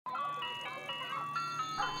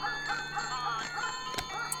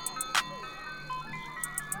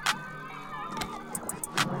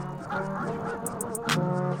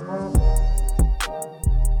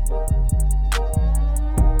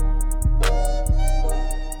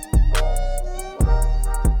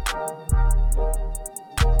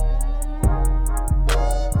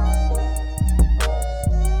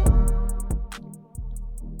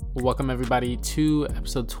Welcome everybody to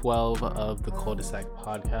episode 12 of the Cul-de-sac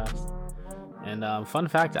podcast. And fun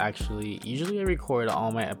fact, actually, usually I record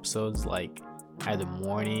all my episodes like either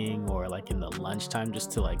morning or like in the lunchtime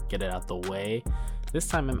just to like get it out the way. This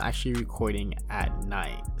time I'm actually recording at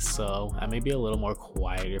night, so I may be a little more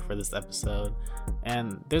quieter for this episode,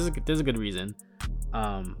 and there's a good reason.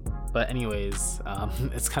 But anyways,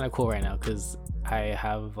 it's kind of cool right now because I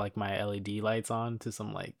have like my LED lights on to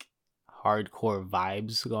some like hardcore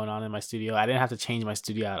vibes going on in my studio. I didn't have to change my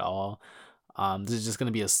studio at all. This is just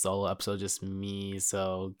gonna be a solo episode, just me.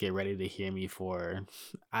 So get ready to hear me for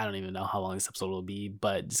I don't even know how long this episode will be,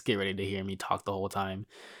 but just get ready to hear me talk the whole time.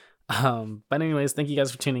 But anyways, thank you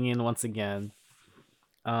guys for tuning in once again.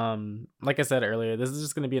 Like I said earlier, this is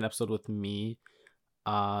just gonna be an episode with me.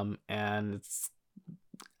 And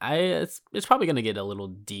it's probably gonna get a little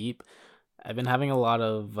deep. I've been having a lot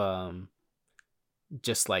of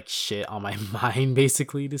just like shit on my mind,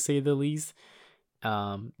 basically, to say the least.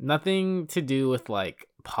 Nothing to do with like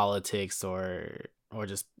politics or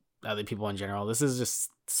just other people in general. This is just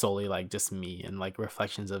solely like just me and like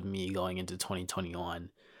reflections of me going into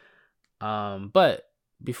 2021. But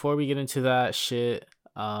before we get into that shit,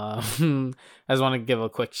 I just want to give a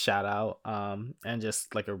quick shout out and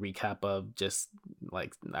just like a recap of just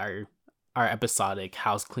like our episodic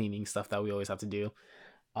house cleaning stuff that we always have to do.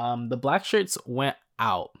 The black shirts went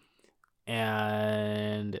out,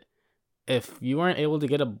 and if you weren't able to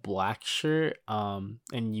get a black shirt and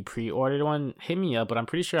you pre-ordered one, hit me up. But I'm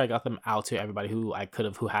pretty sure I got them out to everybody who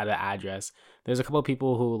had an address. There's a couple of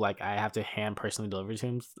people who like I have to hand personally deliver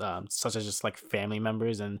to them, such as just like family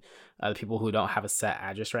members and the people who don't have a set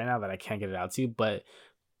address right now that I can't get it out to. But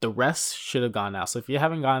the rest should have gone out. So if you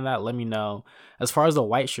haven't gotten that, let me know. As far as the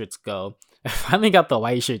white shirts go, I finally got the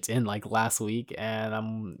white shirts in like last week, and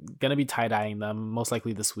I'm gonna be tie-dyeing them most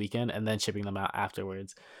likely this weekend and then shipping them out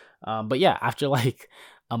afterwards. But yeah, after like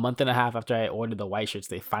a month and a half after I ordered the white shirts,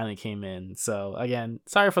 they finally came in. So again,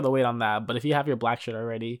 sorry for the wait on that. But if you have your black shirt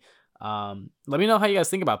already, let me know how you guys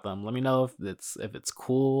think about them. Let me know if it's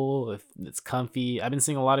cool, if it's comfy. I've been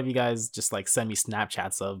seeing a lot of you guys just like send me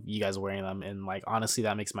Snapchats of you guys wearing them, and like honestly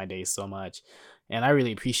that makes my day so much, and I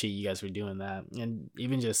really appreciate you guys for doing that and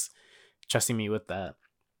even just trusting me with that.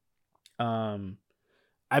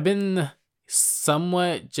 I've been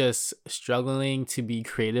somewhat just struggling to be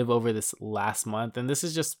creative over this last month, and this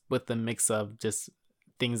is just with the mix of just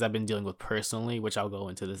things I've been dealing with personally, which I'll go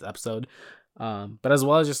into this episode, but as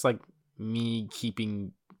well as just like me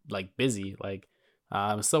keeping like busy. Like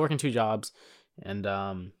I'm still working 2 jobs,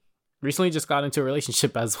 and recently just got into a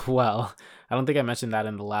relationship as well. I don't think I mentioned that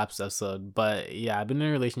in the last episode, but yeah, I've been in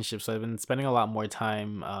a relationship, so I've been spending a lot more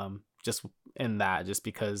time just in that, just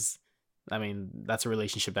because I mean that's a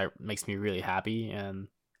relationship that makes me really happy, and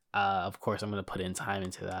of course I'm gonna put in time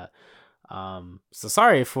into that. So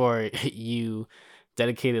sorry for you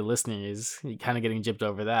dedicated listeners kind of getting gypped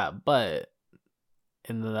over that, but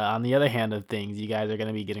on the other hand of things, you guys are going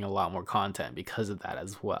to be getting a lot more content because of that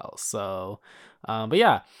as well. So but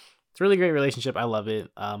yeah, it's a really great relationship. I love it.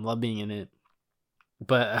 Love being in it,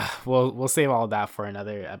 but we'll save all that for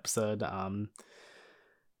another episode.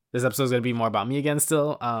 This episode is going to be more about me again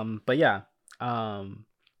still, but yeah.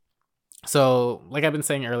 So like I've been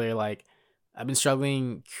saying earlier, like I've been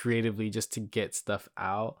struggling creatively just to get stuff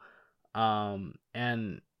out,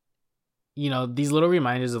 and you know, these little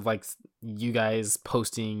reminders of like you guys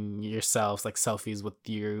posting yourselves like selfies with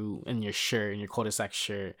you and your shirt and your cul-de-sac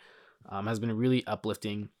shirt has been really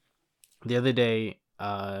uplifting. The other day,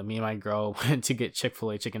 me and my girl went to get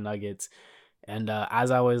Chick-fil-A chicken nuggets, and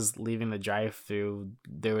as I was leaving the drive-through,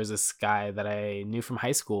 there was this guy that I knew from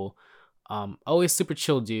high school. Always super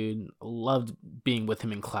chill dude. Loved being with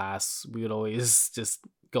him in class. We would always just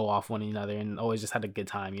go off one another and always just had a good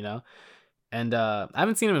time, you know? And I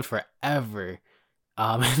haven't seen him in forever.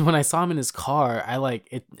 And when I saw him in his car, I like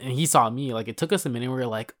it, and he saw me. Like it took us a minute. We were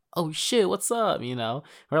like, "Oh shit, what's up?" You know,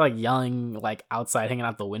 we're like yelling like outside, hanging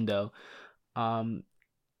out the window.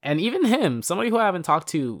 And even him, somebody who I haven't talked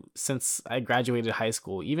to since I graduated high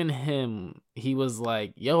school, even him, he was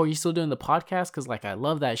like, "Yo, are you still doing the podcast? Cause like I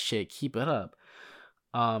love that shit. Keep it up."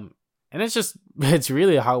 And it's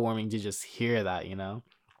really heartwarming to just hear that, you know.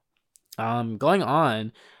 Going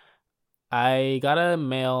on. I got a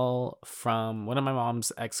mail from one of my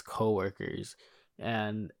mom's ex-coworkers,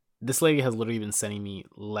 and this lady has literally been sending me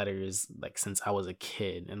letters like since I was a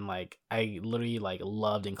kid, and like I literally like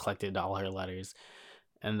loved and collected all her letters.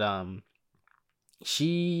 And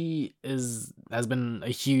she has been a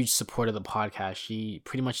huge support of the podcast. She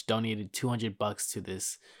pretty much donated $200 to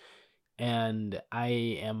this, and I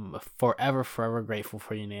am forever grateful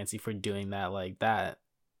for you, Nancy, for doing that. Like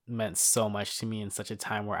meant so much to me in such a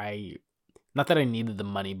time where not that I needed the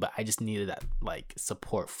money, but I just needed that like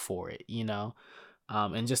support for it,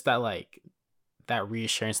 and just that like that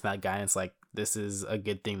reassurance and that guidance, like this is a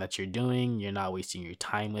good thing that you're doing, you're not wasting your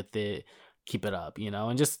time with it, keep it up,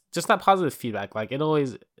 and just that positive feedback, like it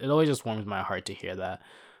always just warms my heart to hear that.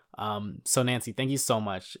 So Nancy, thank you so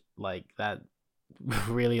much, like that.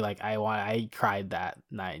 Really, like I cried that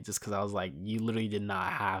night just because I was like, you literally did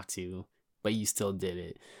not have to, but you still did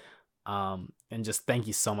it. And just thank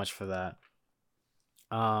you so much for that.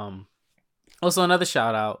 um Also, another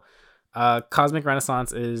shout out, Cosmic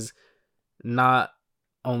Renaissance is not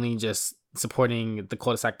only just supporting the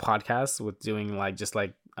Cul-de-sac podcast with doing like just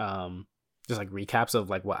like recaps of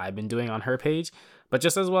like what I've been doing on her page, but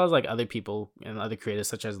just as well as like other people and other creators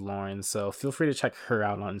such as Lauren. So feel free to check her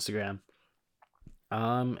out on Instagram.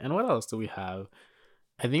 And what else do we have?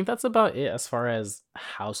 I think that's about it as far as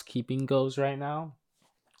housekeeping goes right now.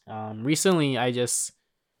 Recently I just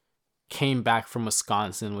came back from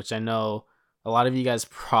Wisconsin, which I know a lot of you guys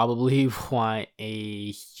probably want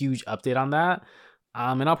a huge update on that.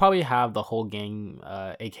 And I'll probably have the whole gang,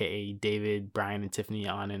 aka David, Brian, and Tiffany,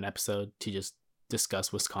 on an episode to just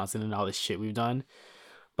discuss Wisconsin and all the shit we've done.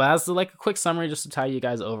 But as like a quick summary, just to tie you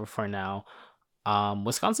guys over for now,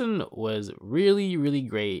 Wisconsin was really, really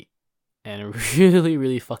great and really,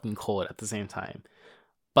 really fucking cold at the same time.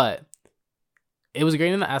 But it was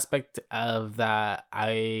great in the aspect of that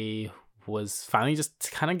I was finally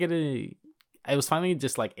just kind of getting, I was finally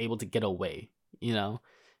just like able to get away,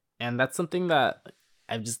 and that's something that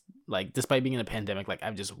I've just like, despite being in a pandemic, like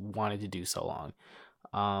I've just wanted to do so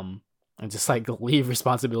long. And just like leave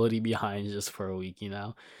responsibility behind just for a week,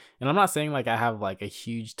 And I'm not saying like I have like a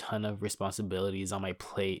huge ton of responsibilities on my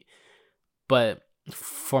plate, but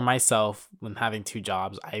for myself, when having two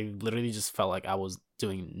jobs, I literally just felt like I was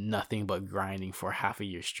doing nothing but grinding for half a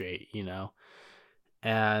year straight,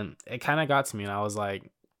 And it kind of got to me, and I was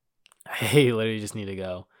like, hey, literally just need to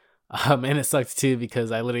go. And it sucked too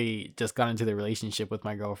because I literally just got into the relationship with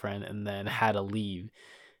my girlfriend and then had to leave.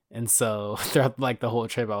 And so throughout like the whole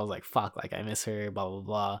trip, I was like, fuck, like I miss her, blah,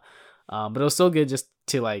 blah, blah. But it was so good just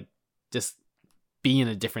to like, just be in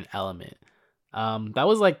a different element. That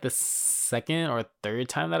was like the second or third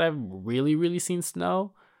time that I've really, really seen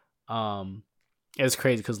snow. It was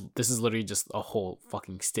crazy because this is literally just a whole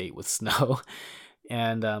fucking state with snow.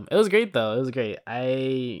 And it was great though. It was great.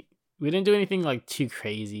 We didn't do anything like too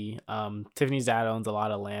crazy. Tiffany's dad owns a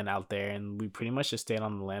lot of land out there, and we pretty much just stayed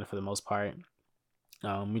on the land for the most part.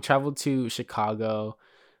 We traveled to Chicago,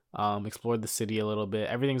 explored the city a little bit.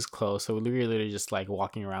 Everything's close, so we literally just like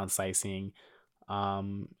walking around sightseeing.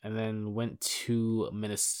 And then went to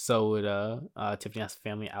Minnesota. Tiffany has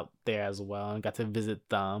family out there as well, and got to visit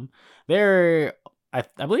them. I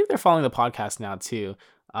believe they're following the podcast now too.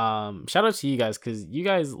 Shout out to you guys, because you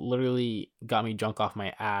guys literally got me drunk off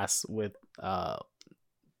my ass with the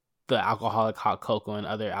alcoholic hot cocoa and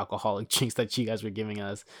other alcoholic drinks that you guys were giving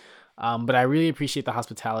us. But I really appreciate the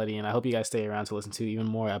hospitality, and I hope you guys stay around to listen to even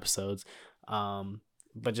more episodes.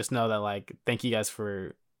 But just know that like, thank you guys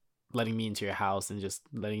for letting me into your house and just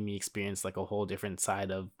letting me experience like a whole different side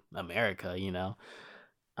of America,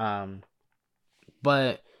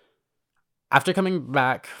 But after coming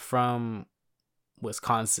back from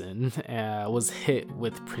Wisconsin, was hit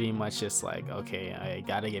with pretty much just like, okay, I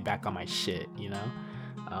gotta get back on my shit,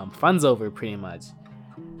 fun's over pretty much.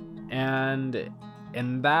 And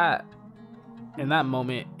in that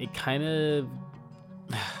moment, it kind of,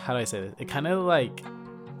 how do I say this? It kind of like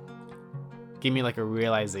gave me like a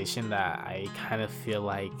realization that I kind of feel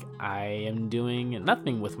like I am doing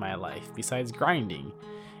nothing with my life besides grinding.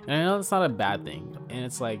 And I know that's not a bad thing. And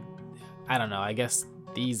it's like, I don't know, I guess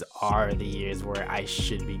these are the years where I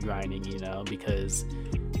should be grinding, because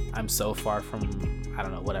I'm so far from, I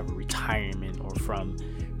don't know, whatever, retirement, or from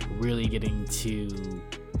really getting to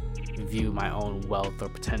view my own wealth or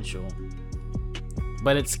potential.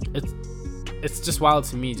 But it's just wild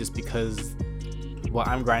to me, just because what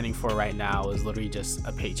I'm grinding for right now is literally just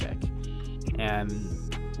a paycheck, and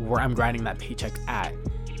where I'm grinding that paycheck at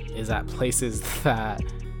is at places that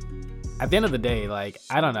at the end of the day, like,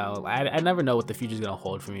 I don't know, I never know what the future is going to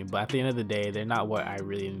hold for me, but at the end of the day, they're not what I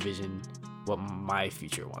really envision what my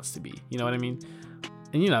future wants to be, you know what I mean?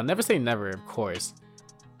 And never say never, of course,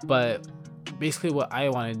 but basically what I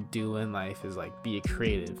want to do in life is like be a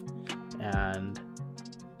creative, and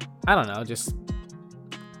I don't know, just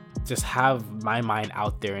have my mind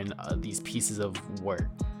out there in these pieces of work.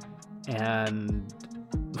 And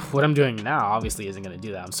what I'm doing now obviously isn't going to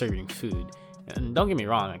do that. I'm serving food, and don't get me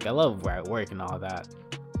wrong, like I love where I work and all that,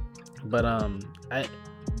 but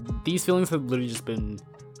these feelings have literally just been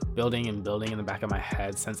building and building in the back of my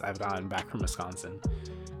head since I've gotten back from Wisconsin.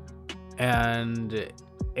 And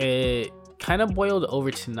it kind of boiled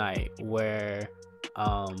over tonight where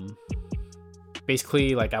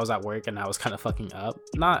basically like I was at work and I was kind of fucking up,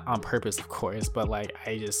 not on purpose of course, but like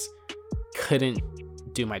I just couldn't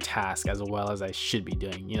do my task as well as I should be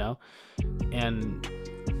doing, you know? And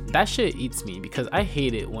that shit eats me because I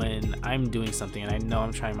hate it when I'm doing something and I know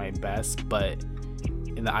I'm trying my best, but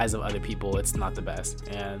in the eyes of other people it's not the best,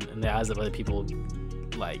 and in the eyes of other people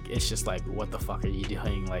like it's just like, what the fuck are you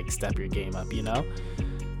doing? Like, step your game up, you know?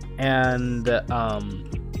 And I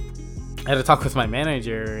had to talk with my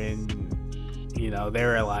manager, and you know, they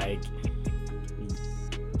were like,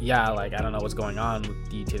 yeah, like I don't know what's going on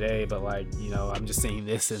with you today, but like, you know, I'm just saying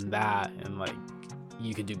this and that, and like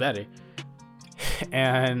you could do better.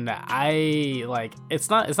 And I like, it's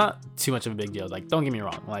not too much of a big deal, like don't get me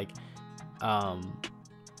wrong, like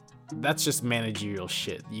that's just managerial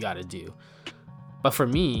shit you gotta do. But for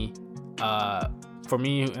me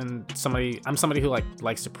and I'm somebody who like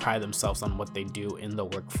likes to pride themselves on what they do in the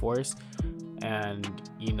workforce. And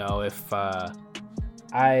you know, if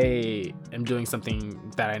I am doing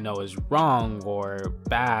something that I know is wrong or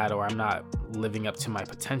bad, or I'm not living up to my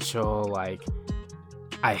potential, like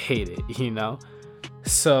I hate it, you know?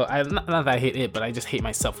 So not that I hate it, but I just hate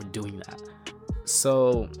myself for doing that.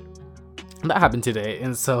 So that happened today,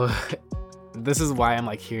 and so this is why I'm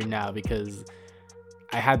like here now, because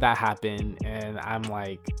I had that happen and I'm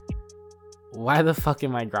like, why the fuck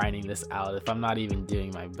am I grinding this out if I'm not even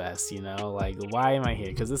doing my best, you know? Like, why am I here?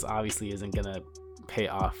 Because this obviously isn't gonna pay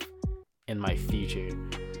off in my future.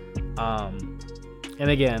 And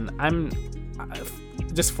again, I'm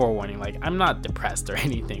just forewarning, like I'm not depressed or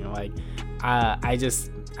anything. Like I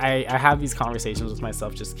have these conversations with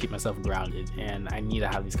myself just to keep myself grounded, and I need to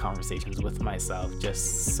have these conversations with myself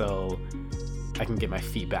just so I can get my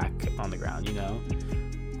feet back on the ground, you know?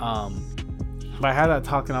 But I had that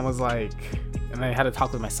talk and I was like, and I had to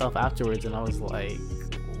talk with myself afterwards, and I was like,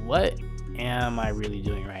 what am I really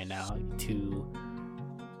doing right now to,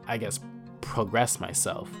 I guess, progress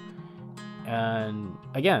myself? And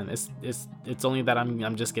again, it's only that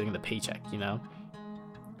I'm just getting the paycheck, you know?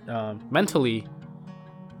 Mentally,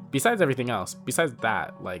 besides everything else, besides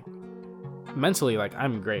that, like mentally, like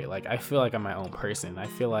I'm great. Like I feel like I'm my own person. I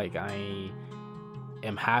feel like I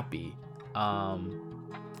am happy. But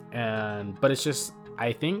it's just,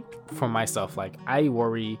 I think for myself, like I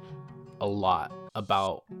worry a lot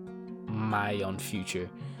about my own future.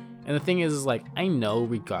 And the thing is like, I know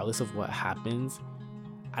regardless of what happens,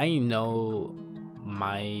 I know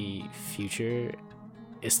my future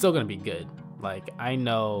is still gonna be good. Like I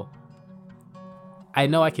know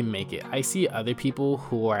I can make it. I see other people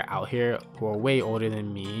who are out here who are way older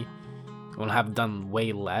than me, who have done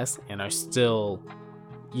way less and are still,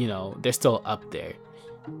 you know, they're still up there.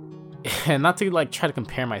 And not to like try to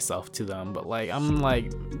compare myself to them, but like I'm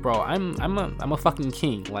like, bro, I'm a fucking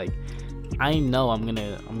king. Like I know I'm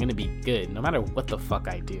gonna be good no matter what the fuck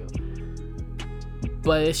I do.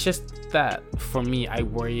 But it's just that for me, I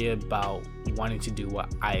worry about wanting to do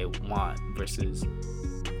what I want versus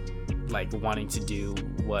like wanting to do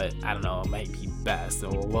what, I don't know, might be best or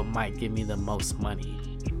what might give me the most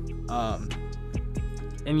money.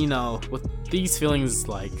 And you know, with these feelings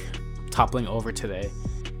like toppling over today,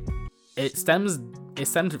 it stems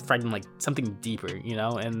from like something deeper, you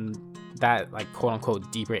know, and that like quote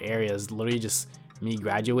unquote deeper area is literally just me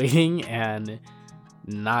graduating and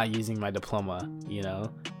not using my diploma, you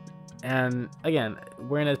know. And again,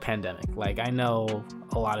 we're in a pandemic. Like I know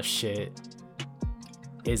a lot of shit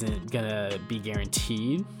isn't gonna be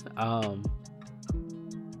guaranteed,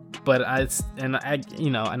 but I've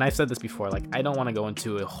said this before, like I don't want to go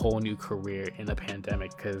into a whole new career in a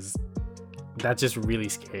pandemic because that just really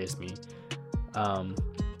scares me.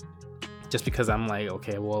 Just because I'm like,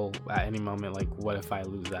 okay, well, at any moment, like what if I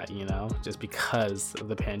lose that, you know, just because of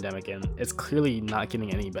the pandemic, and it's clearly not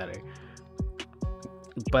getting any better.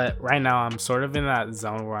 But right now I'm sort of in that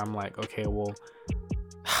zone where I'm like, okay, well,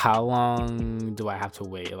 how long do I have to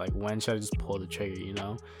wait? Like when should I just pull the trigger, you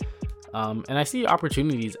know? And I see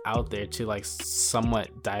opportunities out there to like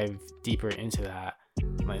somewhat dive deeper into that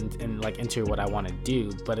and like into what I want to do.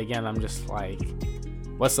 But again, I'm just like,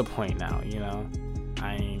 what's the point now, you know?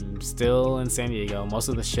 I'm still in San Diego. Most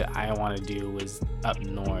of the shit I want to do is up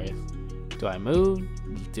north. Do I move?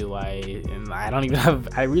 And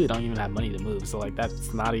I really don't even have money to move. So like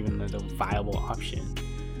that's not even a viable option.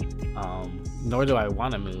 Nor do I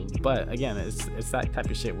want to move. But again, it's that type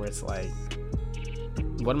of shit where it's like,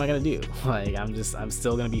 what am I gonna do? Like I'm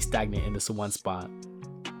still gonna be stagnant in this one spot.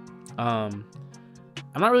 I'm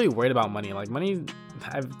not really worried about money. Like money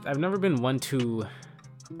I've never been one to,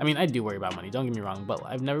 I mean, I do worry about money, don't get me wrong, but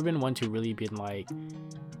I've never been one to really been like,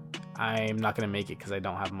 I'm not gonna make it because I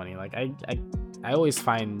don't have money. Like I always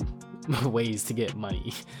find ways to get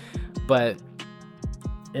money, but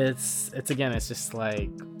it's again, it's just like,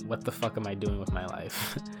 what the fuck am I doing with my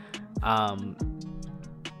life?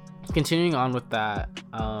 Continuing on with that,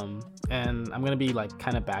 and I'm gonna be like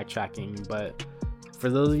kind of backtracking, but for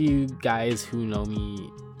those of you guys who know me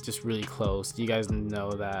just really close, you guys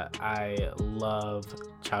know that I love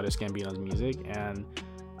Childish Gambino's music. And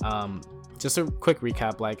just a quick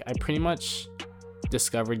recap, like I pretty much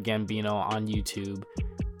discovered Gambino on YouTube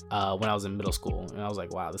when I was in middle school, and I was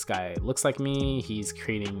like, wow, this guy looks like me, he's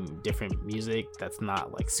creating different music that's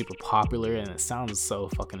not like super popular and it sounds so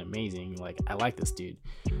fucking amazing, like I like this dude.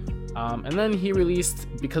 And then he released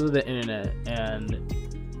Because of the Internet, and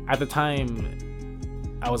at the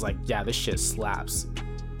time I was like, yeah, this shit slaps.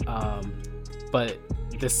 But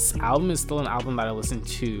this album is still an album that I listened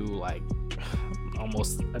to like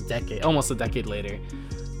almost a decade later,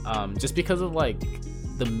 just because of like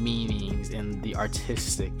the meanings and the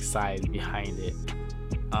artistic side behind it.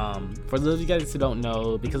 For those of you guys who don't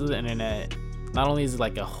know, Because of the Internet not only is it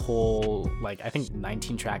like a whole, like I think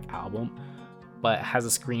 19 track album, but it has a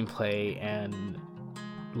screenplay and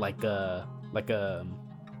like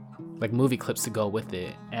movie clips to go with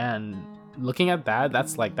it. And looking at that,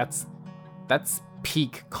 that's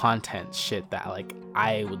peak content shit that like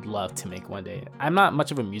I would love to make one day. I'm not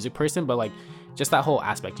much of a music person, but like just that whole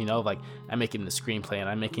aspect, you know, of like I'm making the screenplay and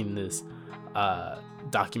I'm making this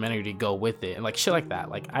documentary to go with it and like shit like that.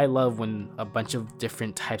 Like I love when a bunch of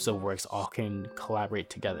different types of works all can collaborate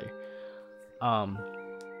together.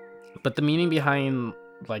 But the meaning behind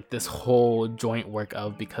like this whole joint work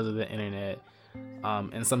of Because of the Internet,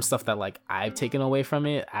 and some stuff that like I've taken away from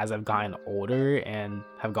it as I've gotten older and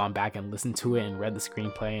have gone back and listened to it and read the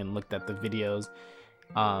screenplay and looked at the videos,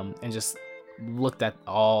 and just looked at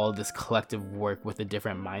all this collective work with a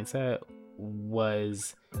different mindset,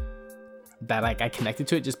 was that like I connected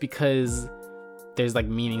to it just because there's like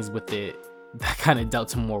meanings with it that kind of dealt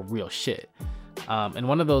to more real shit. And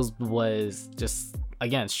one of those was just,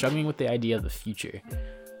 again, struggling with the idea of the future.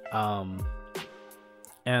 And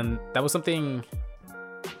that was something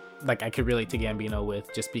like I could relate to Gambino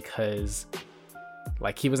with, just because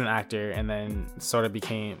like he was an actor and then sort of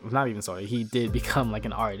became, not even sort of, he did become like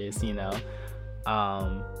an artist, you know.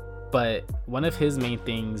 But one of his main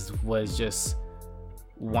things was just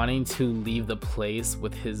wanting to leave the place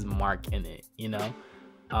with his mark in it, you know.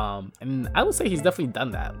 And I would say he's definitely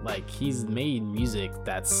done that. Like he's made music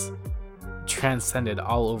that's transcended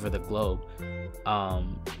all over the globe,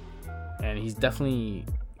 and he's definitely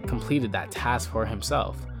completed that task for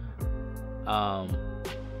himself.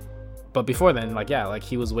 But before then, like, yeah, like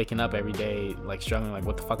he was waking up every day like struggling, like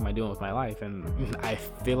what the fuck am I doing with my life? And I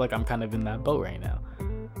feel like I'm kind of in that boat right now.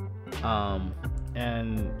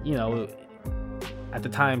 And you know, at the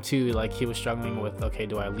time too, like he was struggling with, okay,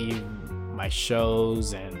 do I leave my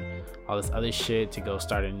shows and all this other shit to go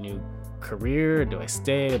start a new career? Do I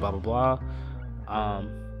stay? Blah blah blah.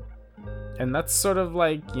 And that's sort of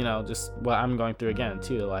like, you know, just what I'm going through again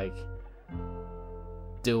too. Like,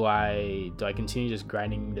 do I continue just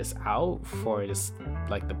grinding this out for just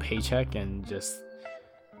like the paycheck and just,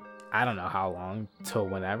 I don't know how long, till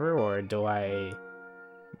whenever, or do I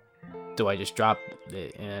just drop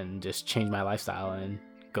it and just change my lifestyle and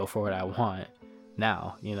go for what I want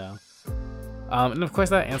now, you know? And of course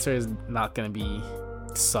that answer is not gonna be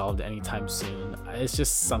solved anytime soon. It's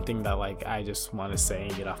just something that like I just want to say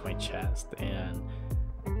and get off my chest and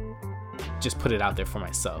just put it out there for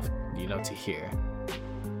myself, you know, to hear.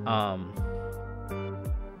 And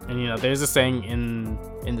you know, there's a saying in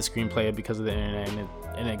the screenplay Because of the Internet,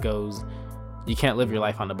 and it goes, you can't live your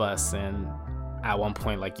life on the bus, and at one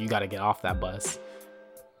point like you got to get off that bus.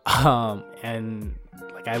 And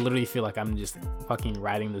like I literally feel like I'm just fucking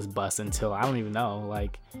riding this bus until I don't even know,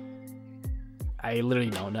 like I literally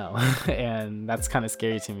don't know. And that's kind of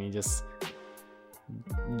scary to me, just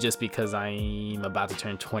because I'm about to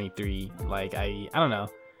turn 23. Like I don't know,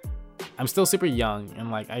 I'm still super young and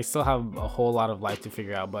like I still have a whole lot of life to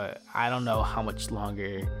figure out, but I don't know how much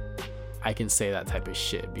longer I can say that type of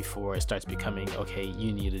shit before it starts becoming, okay,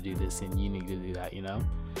 you need to do this and you need to do that, you know?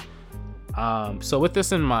 So with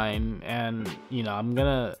this in mind, and you know,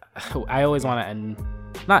 I always want to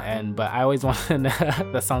I always want to,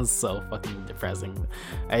 that sounds so fucking depressing.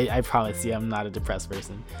 I promise you I'm not a depressed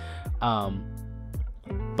person.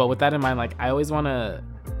 But with that in mind, like I always want to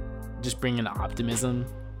just bring in optimism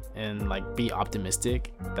and like be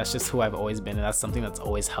optimistic. That's just who I've always been, and that's something that's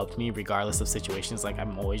always helped me regardless of situations. Like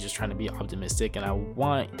I'm always just trying to be optimistic, and I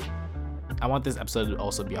want this episode to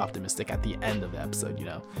also be optimistic at the end of the episode, you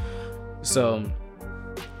know. So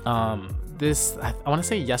this, I want to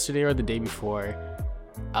say yesterday or the day before,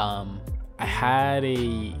 I had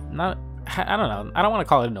I don't know, I don't want to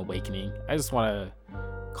call it an awakening, I just want to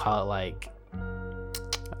call it like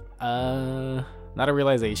not a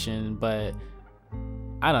realization, but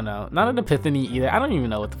I don't know, not an epiphany either. I don't even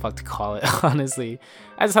know what the fuck to call it, honestly.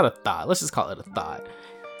 I just had a thought. Let's just call it a thought.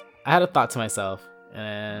 I had a thought to myself,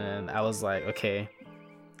 and I was like, okay,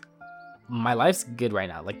 my life's good right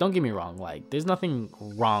now. Like, don't get me wrong. Like, there's nothing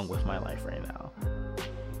wrong with my life right now,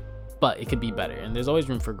 but it could be better, and there's always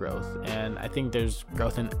room for growth. And I think there's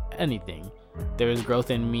growth in anything. There was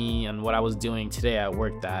growth in me and what I was doing today at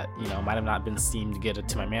work that, you know, might have not been seen to get it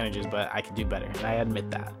to my managers, but I could do better. And I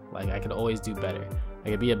admit that. Like, I could always do better. I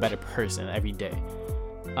could be a better person every day.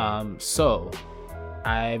 So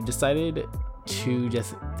I've decided to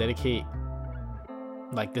just dedicate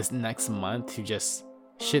like this next month to just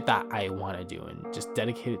shit that I want to do and just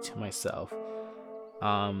dedicate it to myself.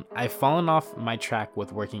 I've fallen off my track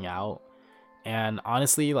with working out, and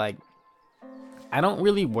honestly, like, I don't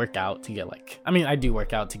really work out to get like, I mean, I do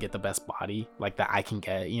work out to get the best body like that I can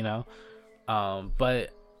get, you know. But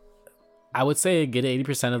I would say a good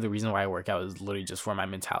 80% of the reason why I work out is literally just for my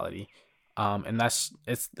mentality. And that's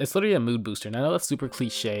it's literally a mood booster. And I know that's super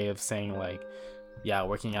cliche of saying like, yeah,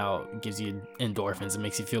 working out gives you endorphins, it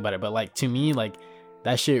makes you feel better, but like to me, like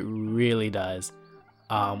that shit really does.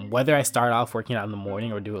 Whether I start off working out in the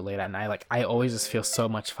morning or do it late at night, like I always just feel so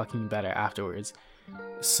much fucking better afterwards.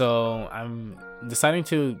 So I'm deciding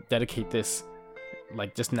to dedicate this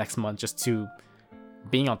like just next month just to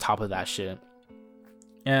being on top of that shit.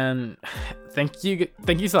 And thank you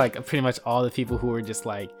to like pretty much all the people who were just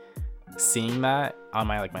like seeing that on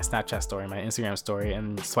my like my Snapchat story, my Instagram story,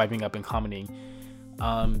 and swiping up and commenting,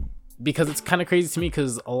 because it's kind of crazy to me,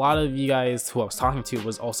 because a lot of you guys who I was talking to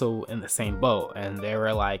was also in the same boat, and they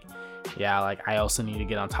were like, yeah, like I also need to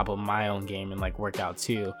get on top of my own game and like work out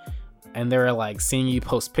too. And they were like seeing you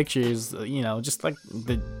post pictures, you know, just like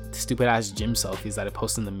the stupid ass gym selfies that I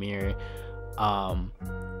post in the mirror.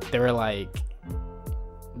 They were like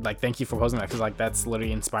thank you for posting that, because like that's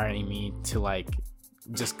literally inspiring me to like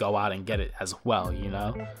just go out and get it as well, you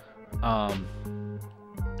know.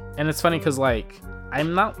 And it's funny because like I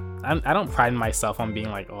don't pride myself on being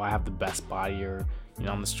like, oh, I have the best body, or you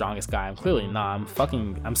know, I'm the strongest guy. I'm clearly not.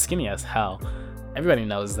 I'm skinny as hell. Everybody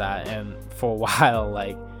knows that. And for a while,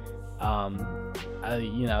 like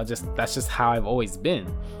you know, that's just how I've always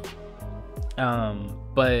been.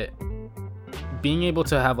 But being able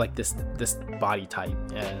to have like this body type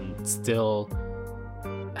and still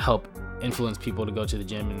help influence people to go to the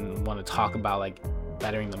gym and want to talk about like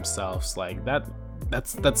bettering themselves, like that's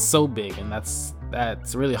so big, and that's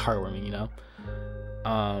really heartwarming, you know.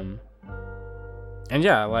 And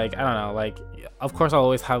yeah, like I don't know, like of course I'll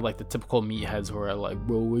always have like the typical meatheads who are like,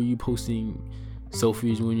 bro, where are you posting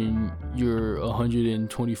selfies when you're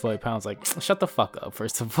 125 pounds? Like, shut the fuck up,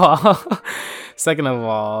 first of all. Second of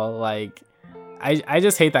all, like I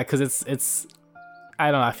just hate that, because it's I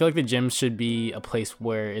don't know, I feel like the gym should be a place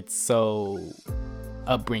where it's so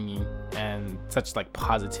upbringing and such like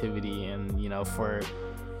positivity, and you know, for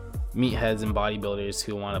meatheads and bodybuilders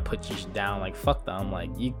who want to put you down, like fuck them. Like,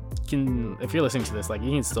 you can, if you're listening to this, like you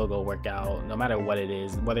can still go work out no matter what it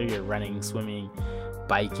is, whether you're running, swimming,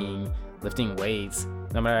 biking, lifting weights,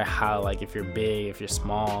 no matter how, like if you're big, if you're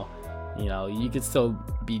small, you know, you could still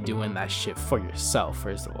be doing that shit for yourself,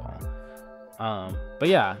 first of all. But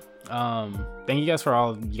yeah, thank you guys for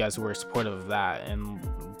all of you guys who were supportive of that and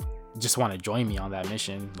just want to join me on that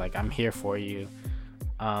mission. Like, I'm here for you.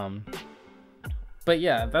 But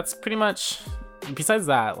yeah, that's pretty much, besides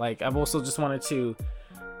that, like I've also just wanted to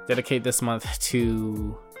dedicate this month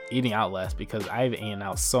to eating out less, because I've eaten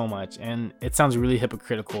out so much, and it sounds really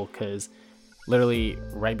hypocritical because literally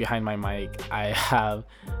right behind my mic I have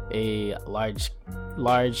a large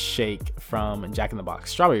shake from Jack in the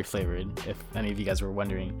Box, strawberry flavored, if any of you guys were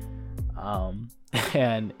wondering.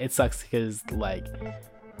 And it sucks because like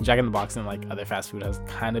Jack in the Box and like other fast food has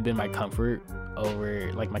kind of been my comfort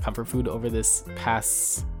food over this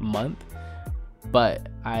past month, but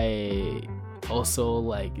I also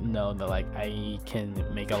like know that like I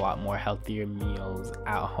can make a lot more healthier meals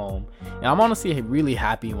at home, and I'm honestly really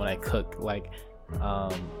happy when I cook. Like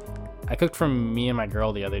I cooked for me and my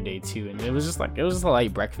girl the other day too, and it was just a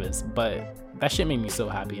light breakfast, but that shit made me so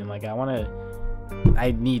happy, and like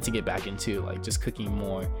I need to get back into like just cooking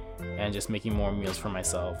more and just making more meals for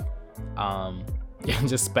myself.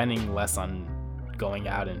 just spending less on going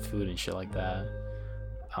out and food and shit like that.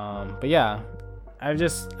 But yeah, I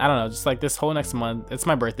don't know, just like this whole next month, it's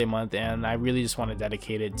my birthday month, and I really just want to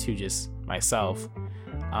dedicate it to just myself.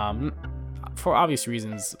 For obvious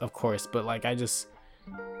reasons, of course, but like I just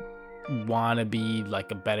want to be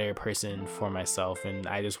like a better person for myself, and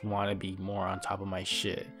I just want to be more on top of my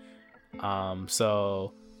shit.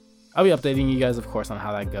 So I'll be updating you guys, of course, on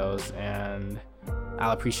how that goes, and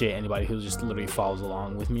I'll appreciate anybody who just literally follows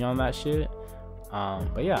along with me on that shit.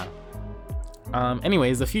 But yeah.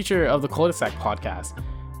 Anyways, the future of the Cul-de-sac podcast.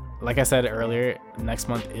 Like I said earlier, next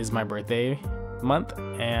month is my birthday month,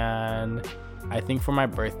 and I think for my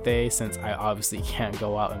birthday, since I obviously can't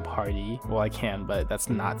go out and party, well, I can, but that's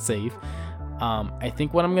not safe. I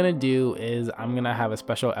think what I'm gonna do is I'm gonna have a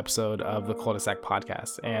special episode of the Cul-de-sac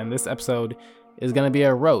podcast, and this episode is gonna be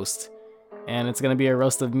a roast, and it's gonna be a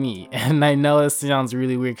roast of me. And I know this sounds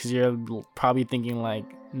really weird because you're probably thinking like,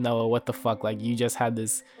 Noah, what the fuck? Like, you just had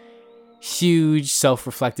this huge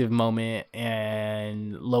self-reflective moment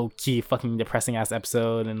and low-key fucking depressing ass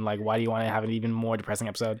episode, and like, why do you want to have an even more depressing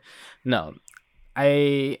episode? No,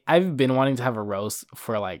 I've been wanting to have a roast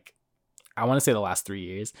for like, I want to say the last 3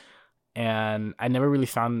 years, and I never really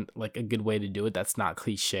found like a good way to do it that's not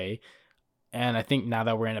cliche. And I think now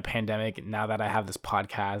that we're in a pandemic, now that I have this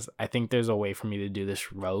podcast, I think there's a way for me to do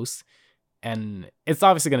this roast, and it's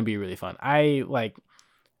obviously going to be really fun. I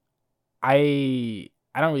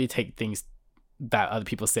don't really take things that other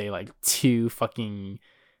people say like too fucking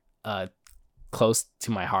close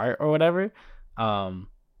to my heart or whatever. And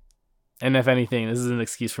if anything, this is an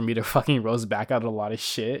excuse for me to fucking roast back out a lot of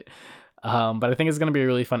shit. But I think it's gonna be a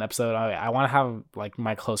really fun episode. I want to have like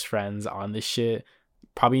my close friends on this shit,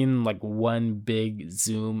 probably in like one big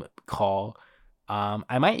Zoom call.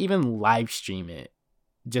 I might even live stream it,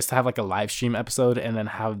 just to have like a live stream episode, and then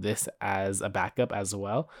have this as a backup as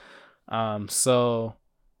well. So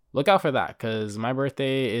look out for that, because my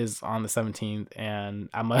birthday is on the 17th, and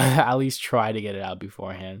I'm gonna at least try to get it out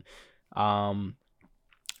beforehand.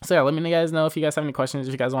 So yeah, let me guys know if you guys have any questions,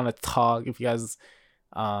 if you guys want to talk, if you guys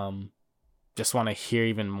just want to hear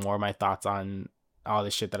even more of my thoughts on all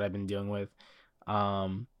the shit that I've been dealing with.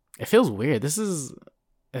 It feels weird. It's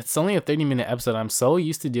only a 30-minute episode. I'm so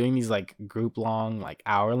used to doing these like group long, like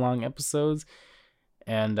hour-long episodes,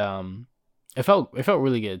 and it felt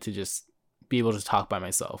really good to just be able to talk by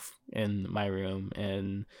myself in my room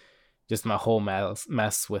and just my whole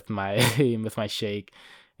mess with my with my shake,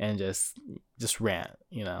 and just rant,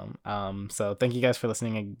 you know. So thank you guys for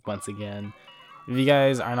listening once again. If you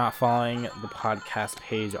guys are not following the podcast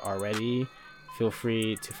page already, feel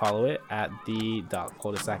free to follow it at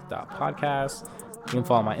the.culdesac.podcast. You can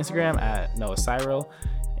follow my Instagram at Noah Cyril,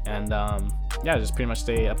 and yeah, just pretty much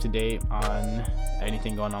stay up to date on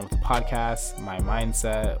anything going on with the podcast, my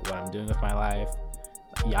mindset, what I'm doing with my life,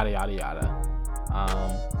 yada yada yada.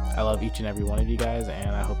 I love each and every one of you guys,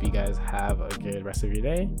 and I hope you guys have a good rest of your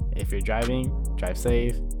day. If you're driving, drive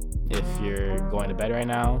safe. If you're going to bed right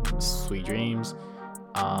now, sweet dreams.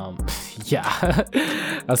 Yeah.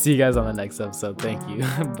 I'll see you guys on the next episode. Thank you.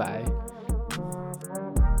 Bye.